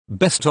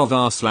Best of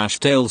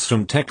r/Tales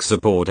from Tech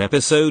Support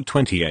episode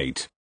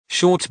 28.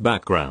 Short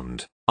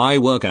background. I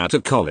work at a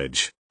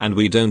college, and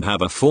we don't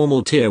have a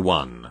formal tier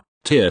 1,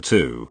 tier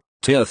 2,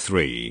 tier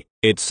 3,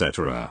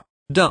 etc.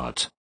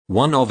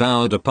 One of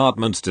our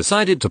departments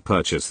decided to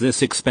purchase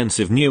this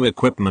expensive new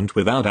equipment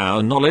without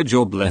our knowledge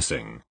or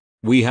blessing.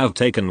 We have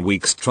taken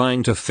weeks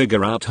trying to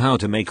figure out how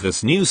to make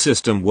this new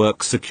system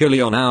work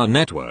securely on our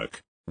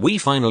network. We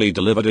finally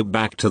delivered it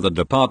back to the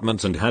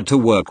department and had to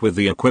work with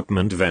the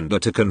equipment vendor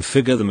to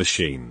configure the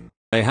machine.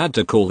 They had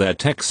to call their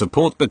tech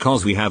support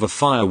because we have a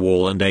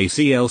firewall and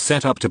ACL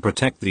set up to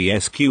protect the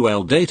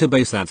SQL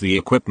database that the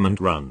equipment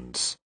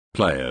runs.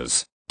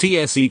 Players.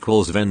 TS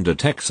equals vendor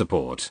tech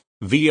support.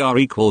 VR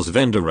equals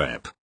vendor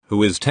rep,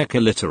 who is tech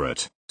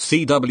illiterate.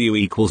 CW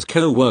equals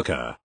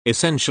co-worker,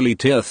 essentially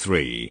tier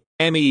 3.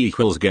 ME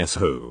equals guess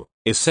who,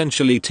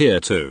 essentially tier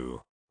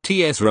 2.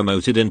 TS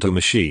remoted into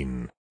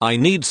machine. I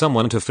need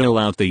someone to fill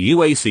out the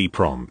UAC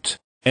prompt.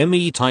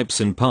 ME types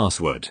in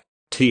password.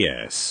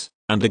 TS.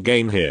 And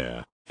again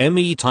here.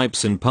 ME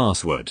types in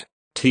password.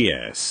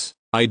 TS.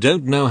 I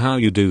don't know how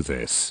you do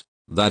this.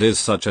 That is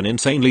such an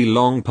insanely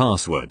long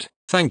password.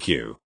 Thank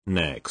you.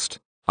 Next.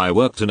 I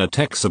worked in a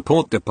tech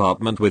support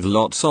department with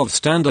lots of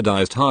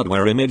standardized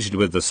hardware imaged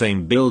with the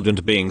same build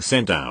and being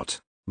sent out.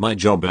 My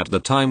job at the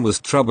time was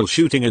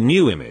troubleshooting a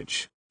new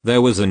image.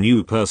 There was a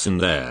new person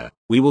there.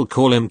 We will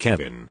call him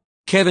Kevin.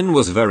 Kevin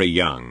was very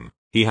young.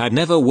 He had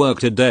never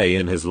worked a day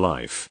in his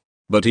life.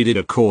 But he did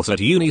a course at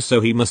uni,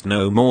 so he must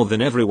know more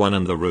than everyone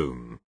in the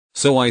room.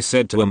 So I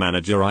said to a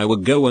manager I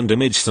would go and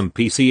image some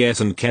PCS,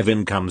 and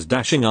Kevin comes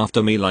dashing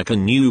after me like a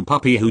new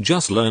puppy who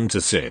just learned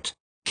to sit.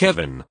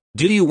 Kevin,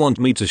 do you want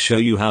me to show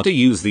you how to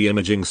use the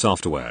imaging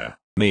software?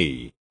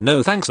 Me,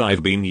 no thanks,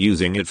 I've been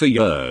using it for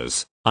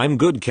years. I'm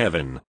good,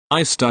 Kevin.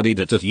 I studied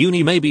it at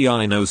uni, maybe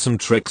I know some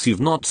tricks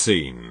you've not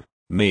seen.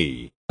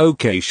 Me,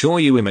 okay sure,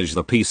 you image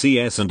the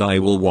PCS and I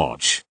will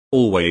watch.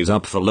 Always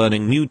up for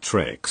learning new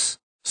tricks.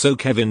 So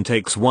Kevin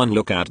takes one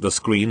look at the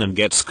screen and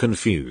gets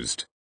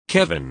confused.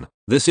 Kevin,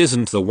 this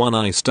isn't the one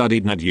I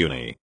studied at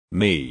uni.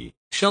 Me,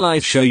 shall I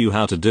show you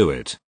how to do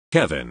it?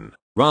 Kevin,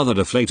 rather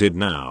deflated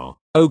now.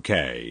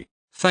 Okay.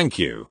 Thank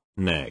you.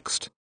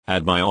 Next.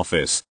 At my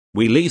office,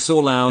 we lease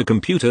all our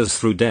computers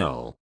through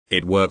Dell.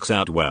 It works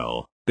out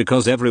well,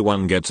 because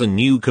everyone gets a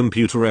new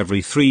computer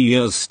every 3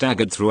 years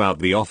staggered throughout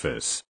the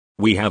office.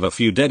 We have a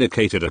few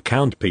dedicated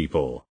account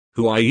people,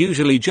 who I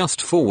usually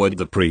just forward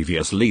the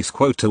previous lease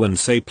quote to and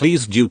say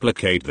please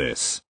duplicate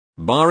this.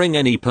 Barring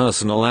any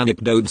personal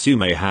anecdotes you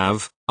may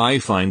have, I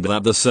find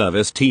that the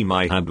service team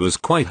I had was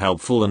quite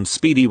helpful and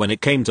speedy when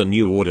it came to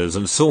new orders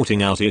and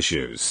sorting out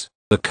issues.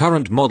 The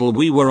current model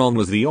we were on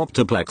was the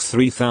Optiplex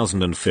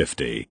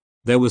 3050.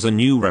 There was a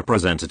new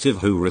representative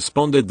who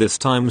responded this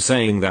time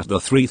saying that the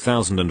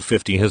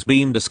 3050 has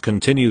been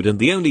discontinued and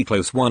the only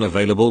close one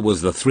available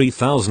was the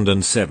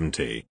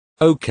 3070.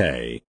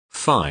 Okay,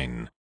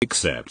 fine.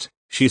 Except,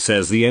 she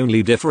says the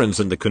only difference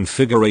in the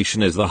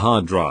configuration is the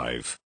hard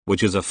drive,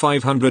 which is a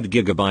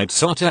 500GB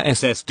SATA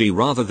SSD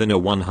rather than a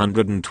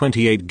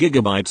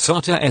 128GB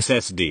SATA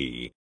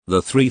SSD.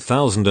 The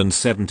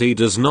 3070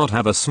 does not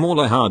have a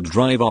smaller hard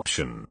drive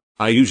option.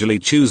 I usually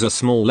choose a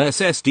small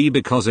SSD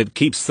because it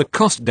keeps the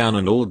cost down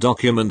and all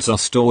documents are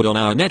stored on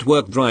our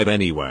network drive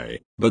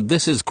anyway, but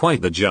this is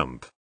quite the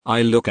jump.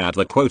 I look at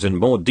the quote in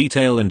more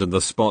detail and in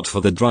the spot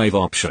for the drive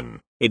option,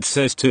 it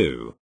says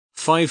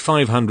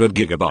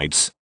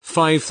 500GB,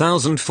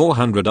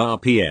 5400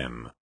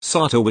 RPM,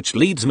 SATA, which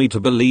leads me to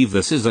believe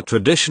this is a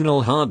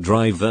traditional hard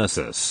drive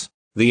versus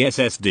the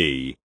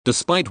SSD,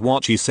 despite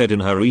what she said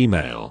in her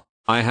email.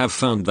 I have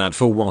found that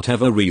for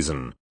whatever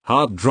reason,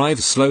 hard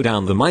drives slow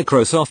down the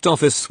Microsoft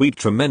Office suite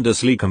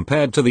tremendously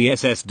compared to the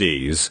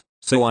SSDs,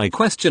 so I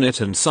question it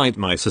and cite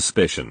my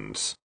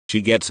suspicions.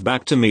 She gets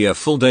back to me a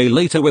full day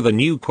later with a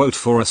new quote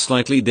for a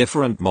slightly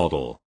different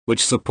model,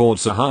 which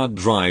supports a hard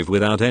drive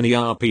without any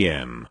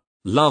RPM.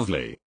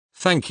 Lovely.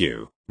 Thank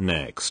you.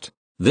 Next.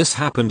 This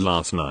happened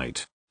last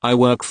night. I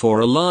work for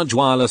a large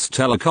wireless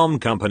telecom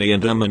company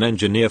and am an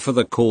engineer for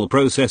the call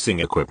processing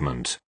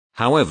equipment.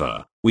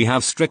 However, we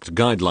have strict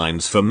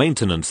guidelines for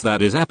maintenance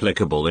that is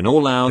applicable in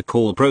all our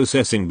call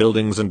processing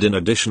buildings, and in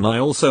addition I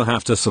also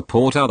have to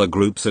support other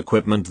groups'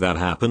 equipment that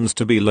happens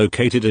to be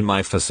located in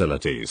my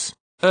facilities.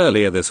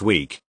 Earlier this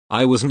week,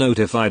 I was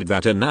notified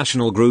that a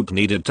national group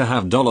needed to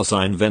have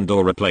 $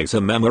 vendor replace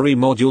a memory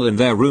module in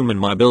their room in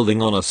my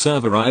building on a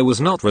server I was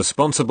not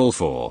responsible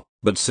for,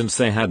 but since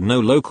they had no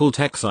local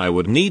techs I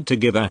would need to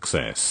give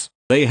access,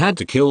 they had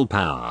to kill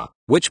power,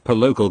 which per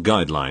local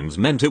guidelines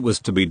meant it was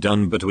to be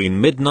done between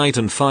midnight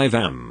and 5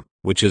 am,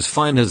 which is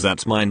fine as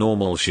that's my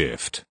normal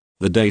shift.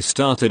 The day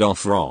started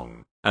off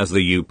wrong, as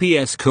the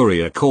UPS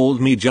courier called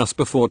me just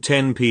before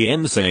 10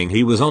 PM saying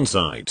he was on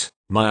site.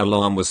 My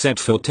alarm was set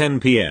for 10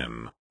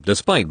 PM,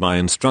 despite my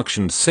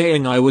instructions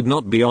saying I would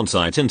not be on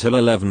site until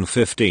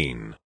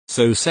 11:15,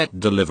 so set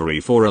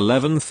delivery for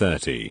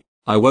 11:30.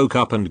 I woke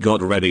up and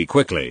got ready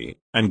quickly,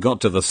 and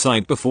got to the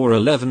site before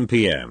 11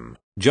 PM,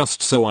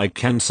 just so I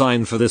can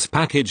sign for this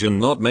package and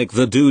not make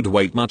the dude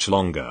wait much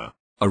longer.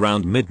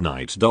 Around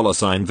midnight,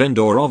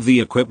 $vendor of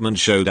the equipment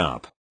showed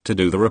up to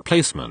do the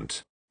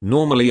replacement.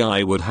 Normally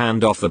I would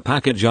hand off the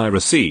package I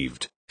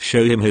received,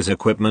 show him his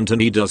equipment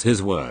and he does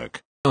his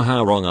work. Oh,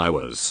 how wrong I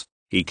was.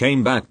 He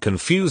came back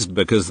confused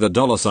because the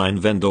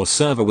 $vendor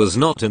server was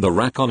not in the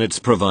rack on its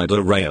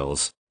provider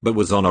rails, but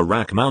was on a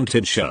rack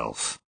mounted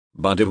shelf.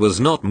 But it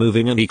was not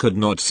moving and he could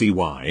not see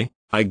why.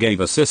 I gave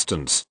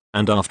assistance,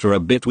 and after a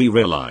bit we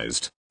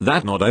realized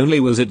that not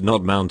only was it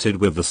not mounted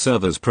with the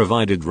server's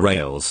provided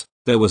rails,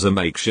 there was a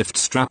makeshift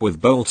strap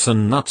with bolts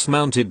and nuts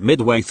mounted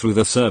midway through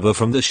the server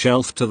from the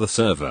shelf to the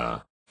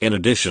server. In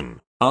addition,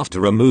 after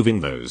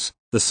removing those,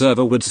 the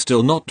server would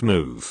still not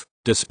move,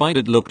 despite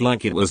it looked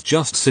like it was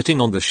just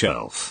sitting on the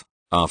shelf.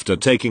 After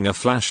taking a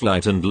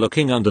flashlight and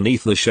looking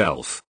underneath the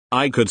shelf,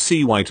 I could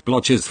see white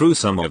blotches through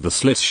some of the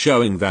slits,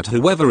 showing that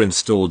whoever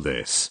installed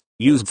this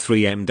used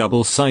 3M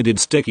double-sided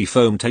sticky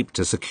foam tape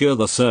to secure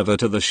the server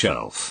to the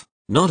shelf.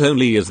 Not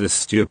only is this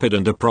stupid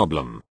and a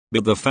problem,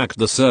 but the fact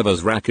the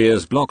server's rack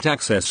ears blocked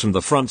access from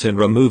the front in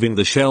removing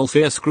the shelf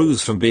ear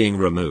screws from being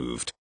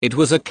removed. It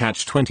was a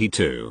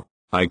catch-22.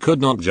 I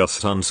could not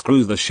just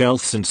unscrew the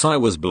shelf since I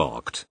was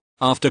blocked.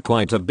 After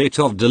quite a bit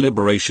of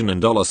deliberation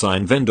and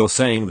 $vendor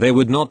saying they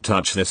would not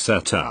touch this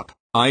setup,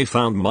 I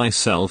found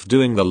myself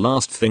doing the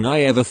last thing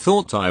I ever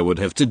thought I would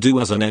have to do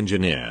as an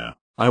engineer.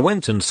 I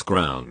went and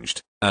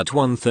scrounged, at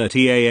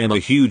 1:30 AM, a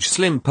huge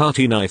slim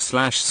putty knife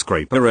 /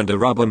 scraper and a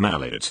rubber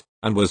mallet,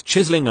 and was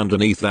chiseling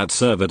underneath that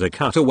server to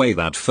cut away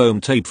that foam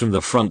tape from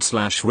the front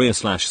 / rear /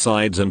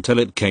 sides until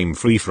it came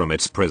free from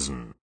its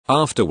prison.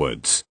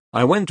 Afterwards,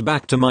 I went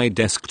back to my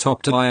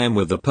desktop to IM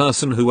with the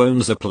person who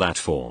owns a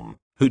platform,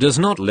 who does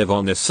not live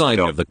on this side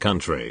of the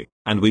country,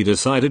 and we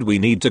decided we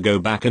need to go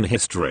back in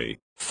history,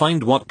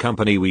 find what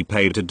company we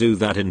paid to do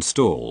that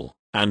install,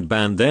 and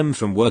ban them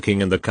from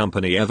working in the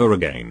company ever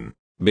again.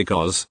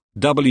 Because,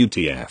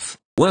 WTF.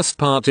 Worst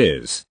part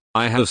is,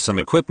 I have some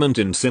equipment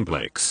in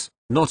Simplex,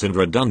 not in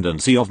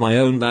redundancy of my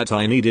own, that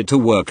I needed to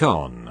work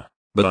on.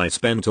 But I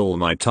spent all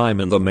my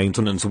time in the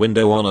maintenance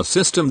window on a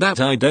system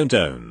that I don't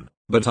own,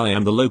 but I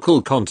am the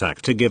local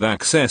contact to give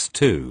access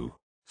to.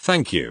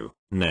 Thank you.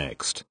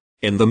 Next.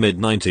 In the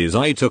mid-90s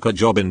I took a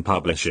job in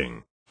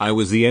publishing. I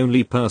was the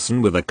only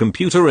person with a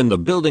computer in the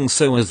building,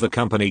 so as the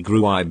company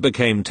grew I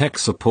became tech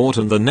support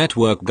and the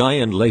network guy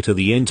and later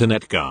the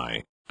internet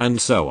guy, and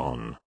so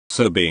on.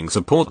 So being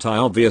support, I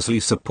obviously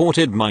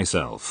supported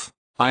myself.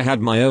 I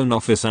had my own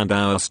office and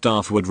our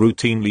staff would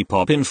routinely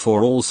pop in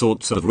for all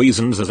sorts of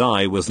reasons, as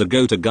I was the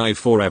go-to guy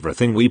for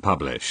everything we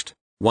published.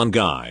 One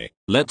guy,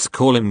 let's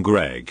call him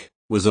Greg,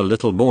 was a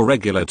little more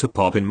regular to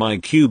pop in my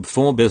cube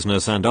for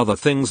business and other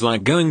things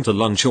like going to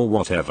lunch or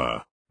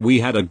whatever.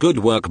 We had a good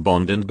work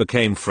bond and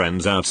became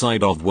friends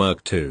outside of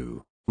work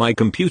too. My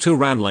computer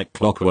ran like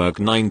clockwork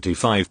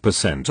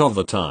 95% of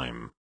the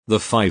time. The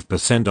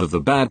 5% of the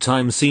bad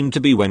time seemed to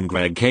be when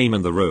Greg came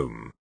in the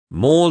room.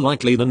 More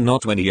likely than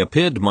not, when he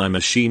appeared, my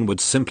machine would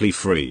simply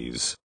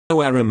freeze.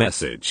 No error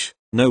message,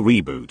 no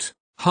reboot,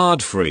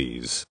 hard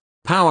freeze,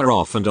 power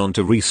off and on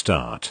to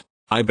restart.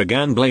 I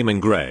began blaming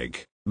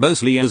Greg,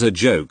 mostly as a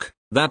joke,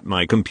 that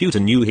my computer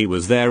knew he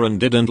was there and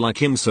didn't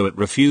like him, so it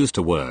refused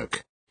to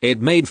work.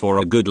 It made for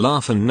a good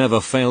laugh and never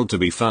failed to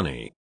be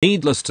funny.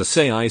 Needless to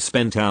say, I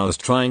spent hours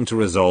trying to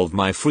resolve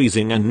my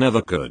freezing and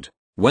never could.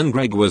 When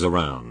Greg was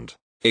around,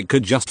 it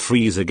could just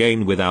freeze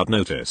again without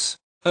notice.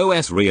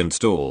 OS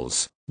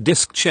reinstalls,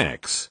 disk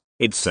checks,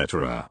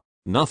 etc.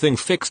 Nothing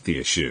fixed the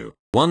issue.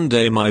 One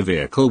day my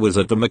vehicle was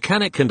at the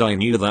mechanic and I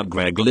knew that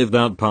Greg lived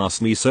out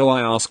past me, so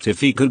I asked if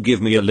he could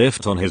give me a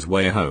lift on his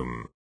way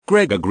home.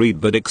 Greg agreed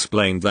but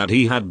explained that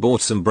he had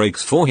bought some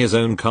brakes for his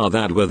own car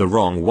that were the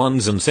wrong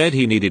ones and said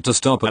he needed to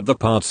stop at the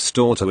parts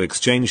store to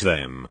exchange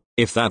them,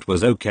 if that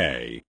was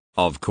okay.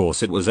 Of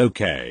course it was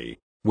okay.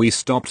 We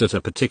stopped at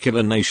a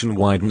particular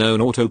nationwide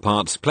known auto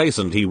parts place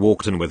and he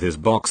walked in with his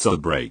box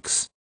of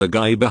brakes. The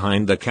guy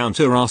behind the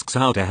counter asks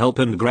how to help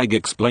and Greg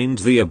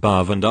explains the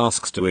above and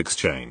asks to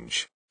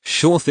exchange.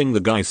 Sure thing, the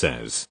guy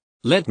says.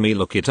 Let me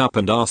look it up,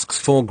 and asks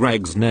for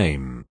Greg's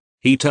name.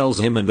 He tells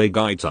him and the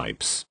guy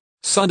types.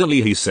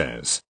 Suddenly he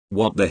says,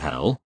 "What the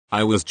hell?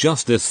 I was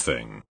just this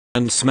thing,"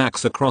 and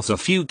smacks across a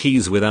few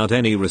keys without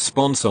any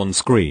response on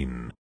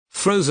screen.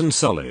 Frozen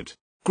solid.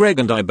 Greg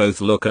and I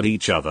both look at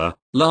each other,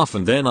 laugh,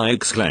 and then I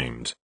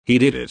exclaimed, "He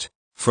did it."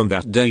 From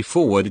that day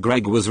forward,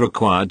 Greg was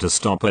required to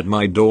stop at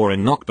my door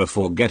and knock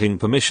before getting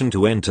permission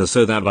to enter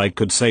so that I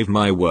could save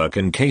my work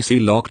in case he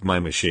locked my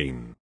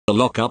machine. The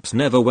lockups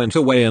never went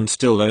away and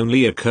still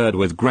only occurred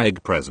with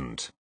Greg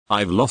present.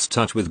 I've lost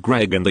touch with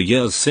Greg in the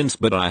years since,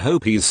 but I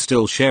hope he's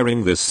still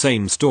sharing this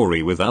same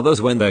story with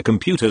others when their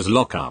computers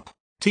lock up.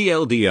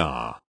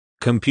 TLDR.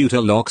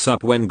 Computer locks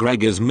up when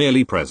Greg is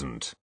merely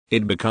present.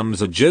 It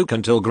becomes a joke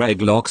until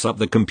Greg locks up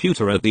the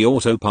computer at the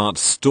auto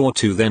parts store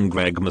too, then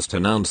Greg must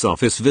announce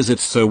office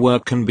visits so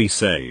work can be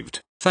saved.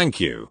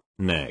 Thank you.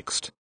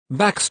 Next.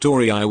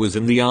 Backstory: I was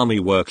in the army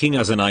working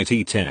as an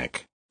IT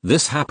tech.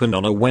 This happened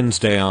on a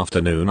Wednesday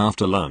afternoon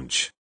after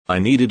lunch. I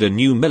needed a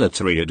new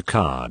military ID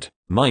card.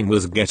 Mine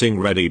was getting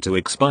ready to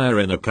expire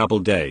in a couple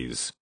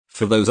days.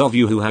 For those of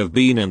you who have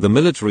been in the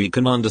military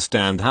can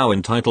understand how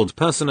entitled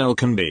personnel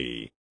can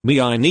be.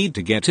 Me, I need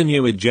to get a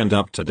new agenda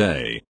up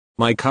today.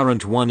 My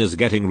current one is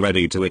getting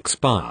ready to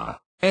expire.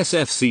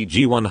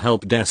 SFCG1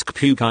 help desk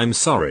puke, I'm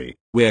sorry,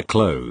 we're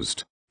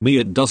closed. Me,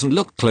 it doesn't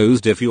look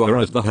closed if you are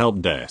at the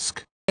help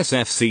desk.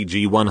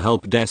 SFCG1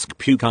 help desk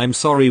puke, I'm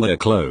sorry, we're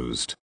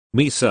closed.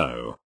 Me,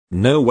 so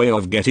no way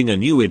of getting a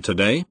new id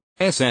today?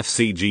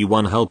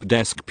 SFCG1 help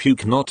desk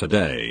puke, not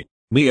today.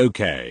 Me,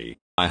 okay,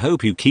 I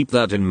hope you keep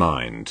that in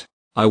mind.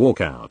 I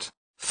walk out.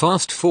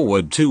 Fast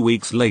forward 2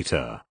 weeks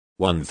later,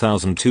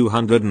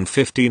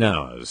 1215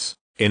 hours,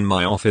 in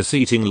my office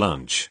eating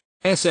lunch.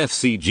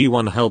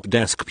 SFCG1 help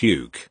desk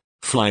puke,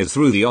 flies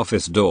through the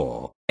office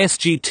door.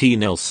 SGT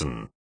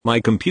Nelson, my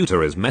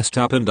computer is messed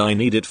up and I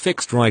need it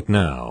fixed right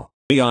now.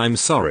 Me, I'm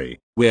sorry,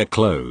 we're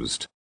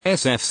closed.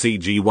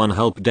 SFCG1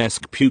 help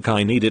desk puke,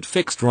 I need it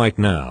fixed right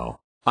now.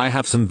 I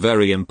have some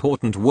very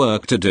important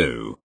work to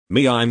do.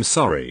 Me, I'm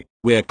sorry,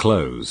 we're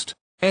closed.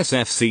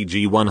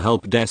 SFCG1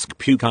 help desk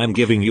puke, I'm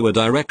giving you a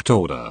direct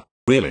order.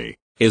 Really?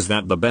 Is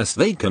that the best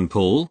they can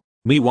pull?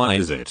 Me, why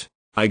is it?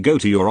 I go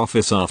to your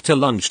office after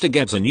lunch to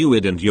get a new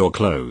id and you're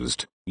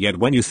closed. Yet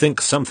when you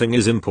think something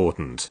is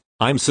important,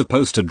 I'm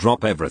supposed to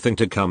drop everything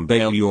to come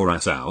bail your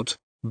ass out?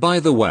 By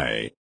the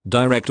way,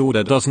 direct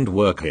order doesn't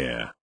work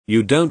here.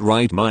 You don't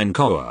write mine,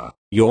 Koa.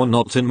 You're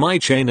not in my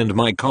chain and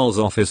my Cole's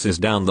office is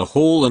down the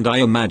hall and I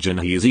imagine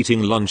he is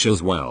eating lunch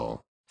as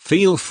well.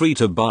 Feel free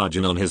to barge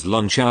in on his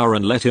lunch hour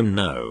and let him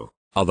know.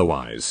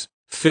 Otherwise,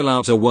 fill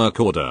out a work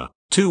order,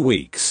 2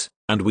 weeks,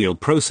 and we'll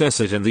process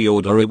it in the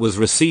order it was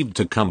received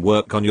to come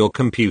work on your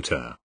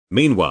computer.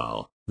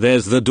 Meanwhile,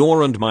 there's the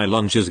door and my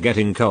lunch is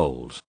getting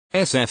cold.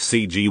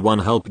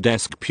 SFCG1 help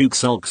desk puke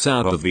sulks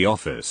out of the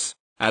office.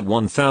 At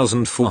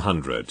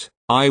 1400,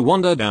 I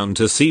wander down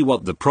to see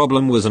what the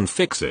problem was and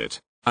fix it.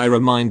 I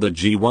remind the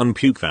G1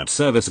 puke that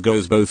service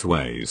goes both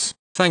ways.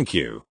 Thank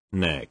you.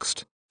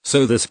 Next.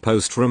 So this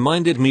post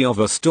reminded me of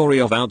a story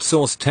of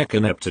outsourced tech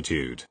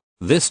ineptitude.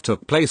 This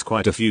took place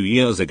quite a few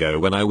years ago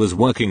when I was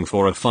working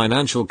for a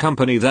financial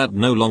company that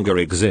no longer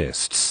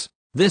exists.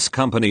 This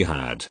company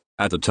had,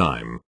 at the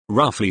time,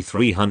 roughly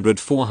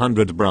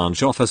 300-400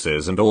 branch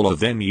offices and all of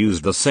them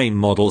used the same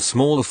model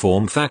small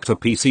form factor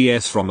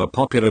PCs from a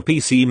popular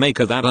PC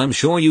maker that I'm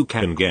sure you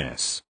can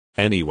guess.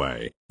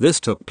 Anyway, this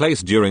took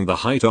place during the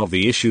height of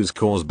the issues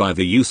caused by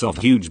the use of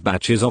huge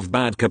batches of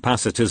bad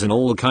capacitors in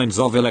all kinds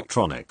of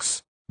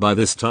electronics. By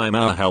this time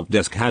our help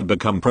desk had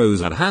become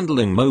pros at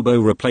handling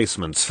MOBO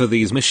replacements for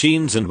these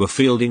machines and were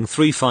fielding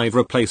 3-5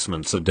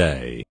 replacements a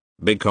day.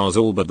 Because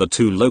all but the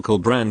 2 local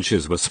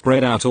branches were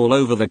spread out all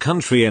over the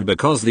country and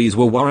because these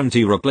were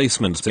warranty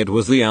replacements, it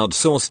was the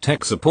outsourced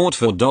tech support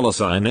for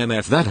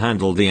 $MF that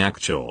handled the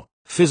actual,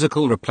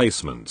 physical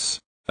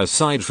replacements.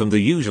 Aside from the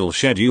usual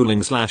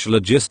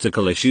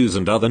scheduling/logistical issues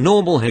and other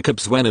normal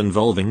hiccups when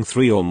involving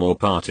 3 or more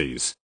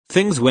parties,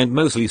 things went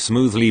mostly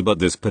smoothly, but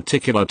this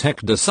particular tech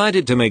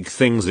decided to make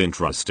things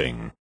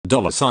interesting.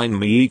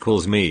 $me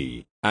equals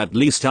me, at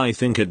least I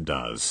think it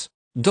does.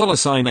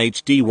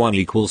 $HD1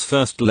 equals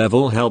first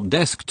level help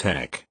desk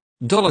tech.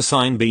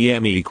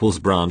 $BM equals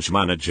branch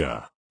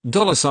manager.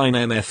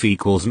 $MF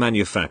equals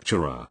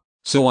manufacturer.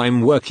 So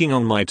I'm working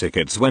on my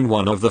tickets when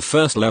one of the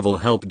first level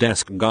help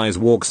desk guys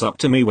walks up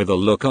to me with a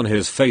look on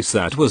his face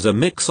that was a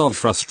mix of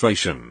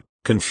frustration,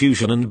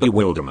 confusion and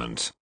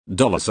bewilderment.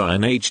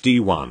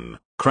 $HD1,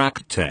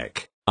 cracked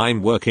tech.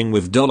 I'm working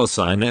with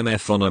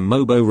 $MF on a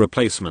MOBO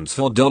replacements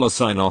for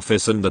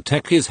 $office and the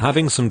tech is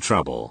having some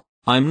trouble.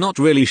 I'm not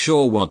really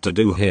sure what to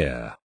do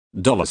here.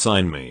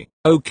 $me.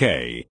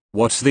 Okay,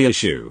 what's the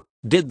issue?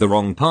 Did the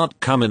wrong part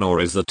come in or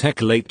is the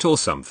tech late or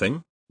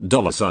something?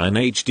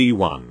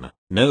 $HD1.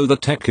 No, the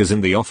tech is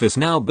in the office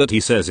now but he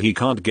says he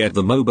can't get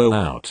the MOBO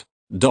out.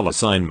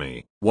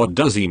 $me. What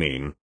does he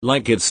mean?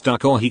 Like it's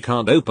stuck or he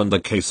can't open the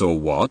case or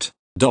what?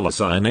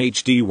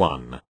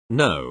 $HD1.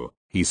 No,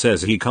 he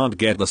says he can't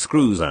get the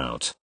screws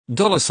out.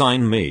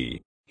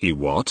 $me. He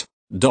what?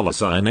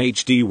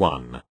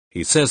 $HD1.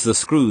 He says the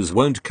screws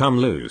won't come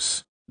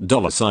loose.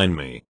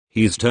 $me.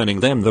 He's turning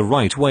them the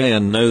right way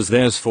and knows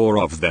there's 4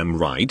 of them,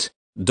 right?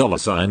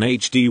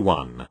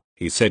 $HD1.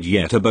 He said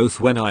yeah to both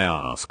when I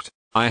asked.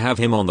 I have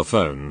him on the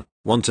phone.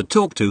 Want to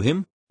talk to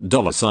him?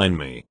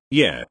 $me.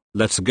 Yeah,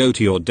 let's go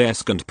to your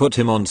desk and put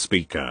him on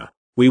speaker.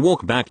 We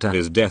walk back to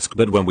his desk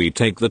but when we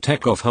take the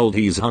tech off hold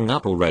he's hung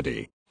up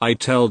already. I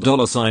tell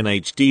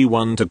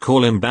 $HD1 to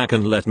call him back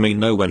and let me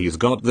know when he's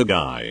got the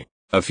guy.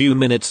 A few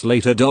minutes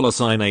later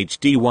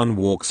 $HD1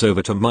 walks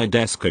over to my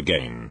desk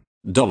again.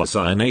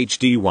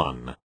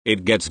 $HD1.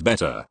 It gets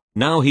better.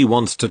 Now he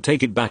wants to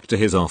take it back to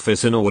his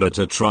office in order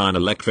to try an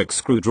electric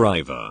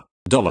screwdriver.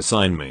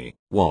 $me.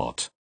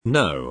 What?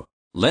 No.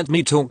 Let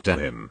me talk to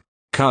him.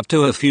 Cut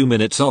to a few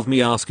minutes of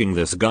me asking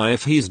this guy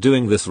if he's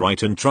doing this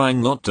right and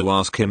trying not to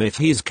ask him if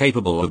he's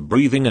capable of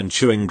breathing and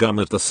chewing gum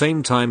at the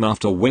same time,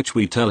 after which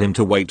we tell him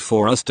to wait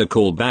for us to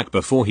call back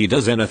before he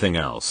does anything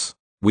else.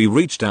 We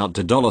reached out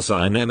to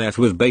 $MF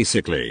with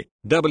basically,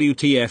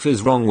 WTF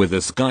is wrong with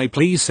this guy,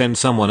 please send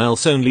someone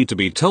else, only to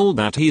be told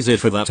that he's it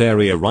for that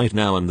area right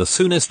now and the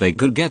soonest they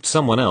could get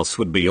someone else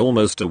would be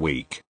almost a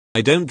week.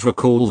 I don't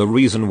recall the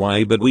reason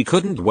why, but we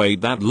couldn't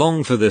wait that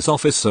long for this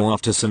office, so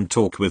after some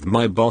talk with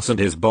my boss and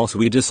his boss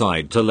we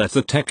decide to let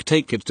the tech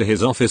take it to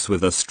his office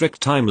with a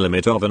strict time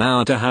limit of an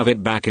hour to have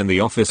it back in the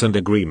office and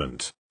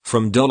agreement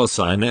from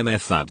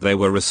 $MF that they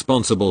were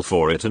responsible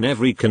for it in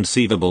every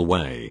conceivable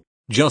way.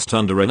 Just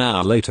under an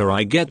hour later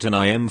I get an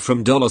IM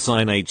from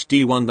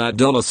 $HD1 that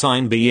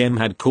 $BM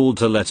had called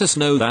to let us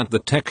know that the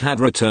tech had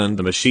returned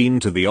the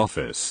machine to the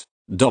office.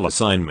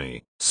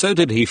 $me. So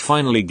did he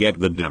finally get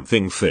the damn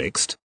thing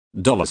fixed?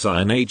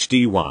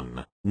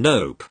 $HD1.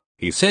 Nope.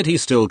 He said he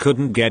still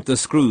couldn't get the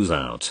screws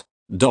out.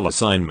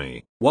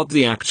 $me. What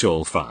the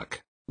actual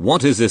fuck?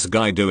 What is this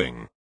guy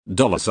doing?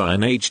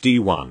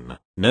 $HD1.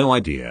 No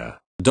idea.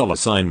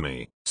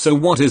 $me. So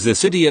what is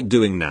this idiot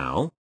doing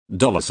now?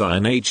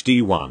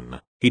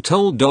 $HD1. He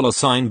told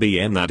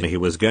 $BM that he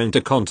was going to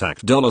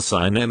contact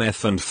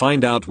 $MF and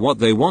find out what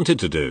they wanted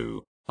to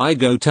do. I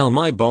go tell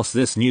my boss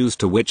this news,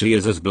 to which he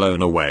is as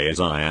blown away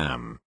as I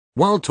am.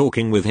 While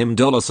talking with him,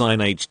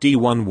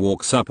 $HD1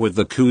 walks up with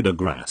the coup de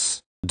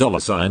grace.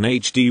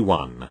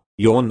 $HD1.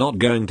 You're not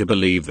going to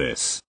believe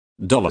this.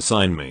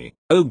 $me.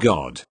 Oh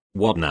god,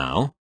 what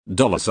now?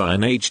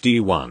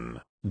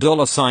 $HD1.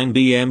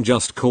 $BM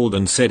just called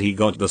and said he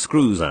got the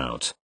screws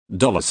out.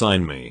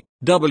 $me.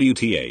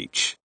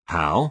 WTH.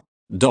 How?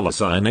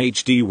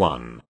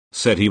 $HD1.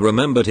 Said he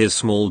remembered his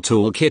small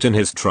tool kit in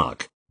his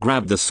truck,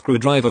 grabbed the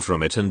screwdriver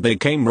from it and they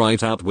came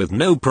right out with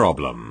no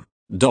problem.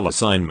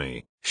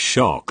 $me.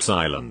 Shock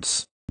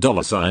silence.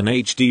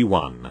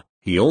 $HD1.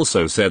 He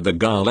also said the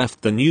guy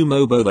left the new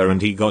Mobo there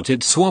and he got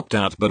it swapped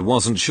out but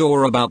wasn't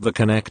sure about the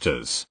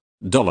connectors.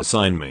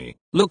 $me.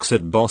 Looks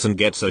at boss and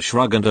gets a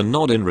shrug and a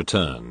nod in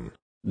return.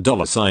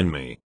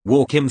 $me.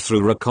 Walk him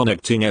through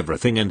reconnecting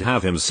everything and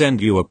have him send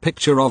you a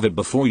picture of it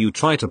before you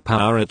try to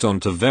power it on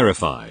to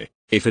verify.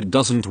 If it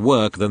doesn't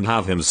work then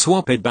have him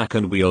swap it back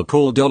and we'll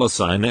call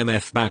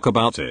 $MF back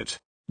about it.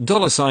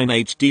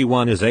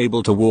 $HD1 is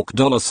able to walk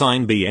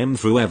 $BM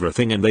through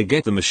everything and they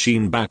get the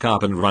machine back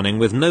up and running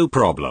with no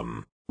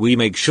problem. We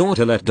make sure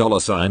to let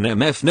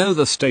 $MF know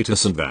the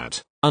status and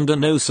that, under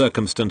no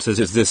circumstances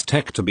is this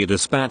tech to be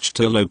dispatched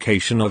to a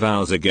location of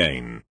ours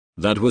again.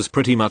 That was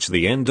pretty much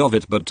the end of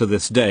it, but to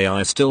this day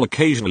I still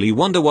occasionally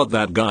wonder what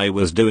that guy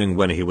was doing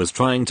when he was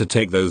trying to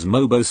take those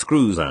Mobo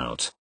screws out.